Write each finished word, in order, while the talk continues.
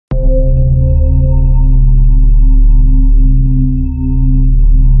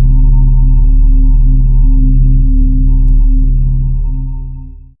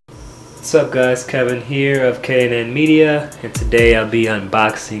What's up guys, Kevin here of KandNmedia, and today I'll be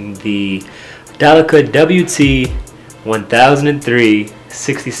unboxing the Dolica WT-1003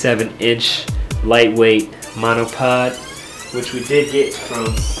 67-inch lightweight monopod, which we did get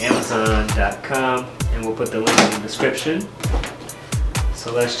from Amazon.com, and we'll put the link in the description.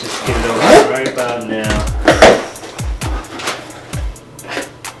 So let's just get it over right about now.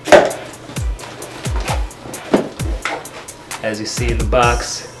 As you see in the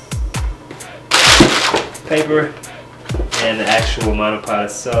box, paper and the actual monopod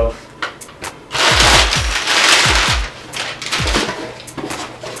itself.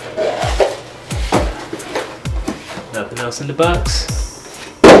 Nothing else in the box.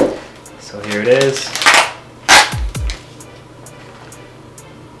 So here it is.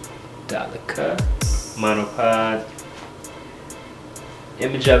 Dolica monopod.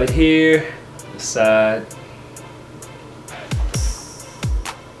 Image of it here on the side.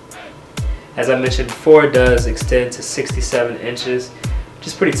 As I mentioned before, it does extend to 67 inches, which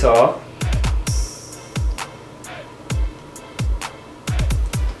is pretty tall.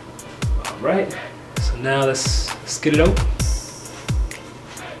 Alright, so now let's get it open.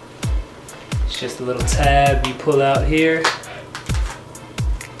 It's just a little tab you pull out here.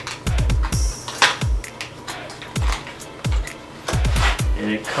 And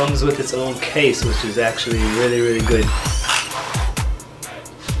it comes with its own case, which is actually really good.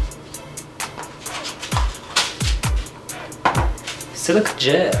 Silica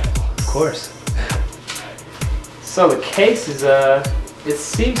gel, of course. So the case is, it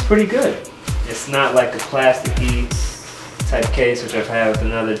seems pretty good. It's not like a plasticky type case, which I've had with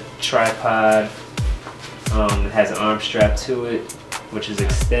another tripod. It has an arm strap to it, which is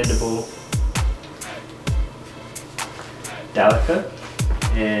extendable. Dolica,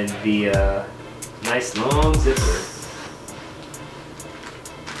 and the nice long zipper.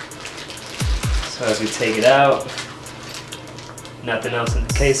 So as we take it out, nothing else in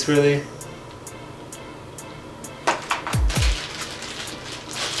the case really.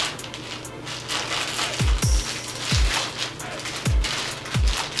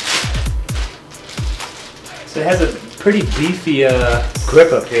 So it has a pretty beefy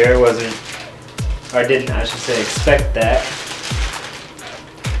grip up here. I should say, expect that.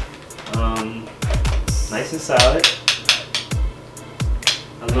 Nice and solid.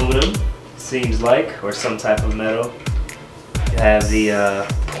 Aluminum, seems like, or some type of metal. You have the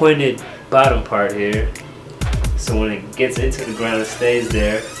pointed bottom part here, so when it gets into the ground it stays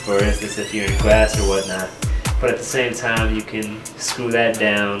there, for instance if you're in grass or whatnot. But at the same time you can screw that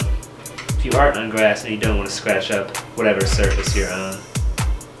down if you aren't on grass and you don't want to scratch up whatever surface you're on.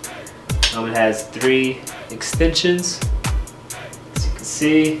 It has 3 extensions, as you can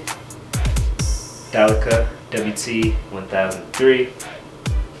see. Dolica WT-1003.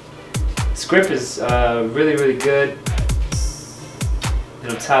 This grip is really good.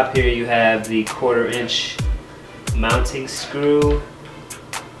 And on top here you have the 1/4-inch mounting screw.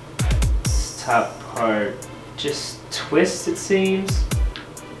 This top part just twists, it seems.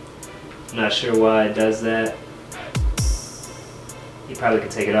 I'm not sure why it does that. You probably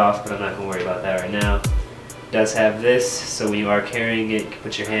could take it off, but I'm not going to worry about that right now. It does have this, so when you are carrying it, you can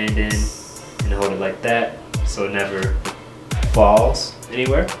put your hand in and hold it like that, so it never falls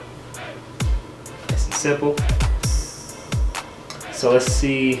anywhere. Nice and simple. So let's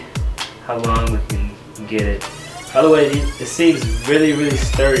see how long we can get it. By the way, it seems really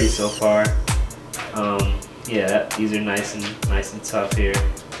sturdy so far. Yeah, these are nice and tough here.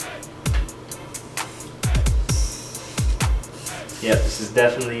 Yep, this is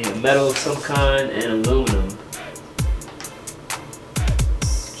definitely a metal of some kind and aluminum.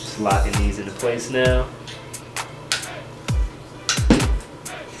 Just locking these into place now.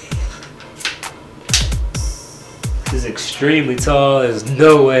 This is extremely tall. There's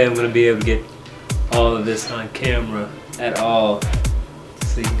no way I'm going to be able to get all of this on camera at all.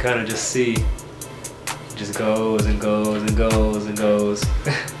 So you can kind of just see it just goes and goes and goes and goes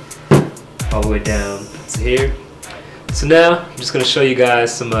all the way down to here. So now I'm just going to show you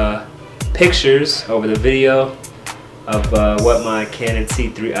guys some pictures over the video of what my Canon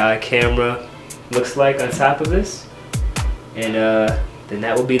T3i camera looks like on top of this. And then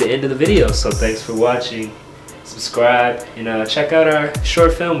that will be the end of the video. So thanks for watching. Subscribe and check out our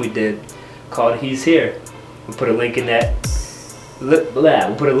short film we did called He's Here. We'll put a link in that. We'll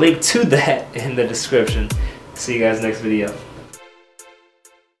put a link to that in the description. See you guys next video.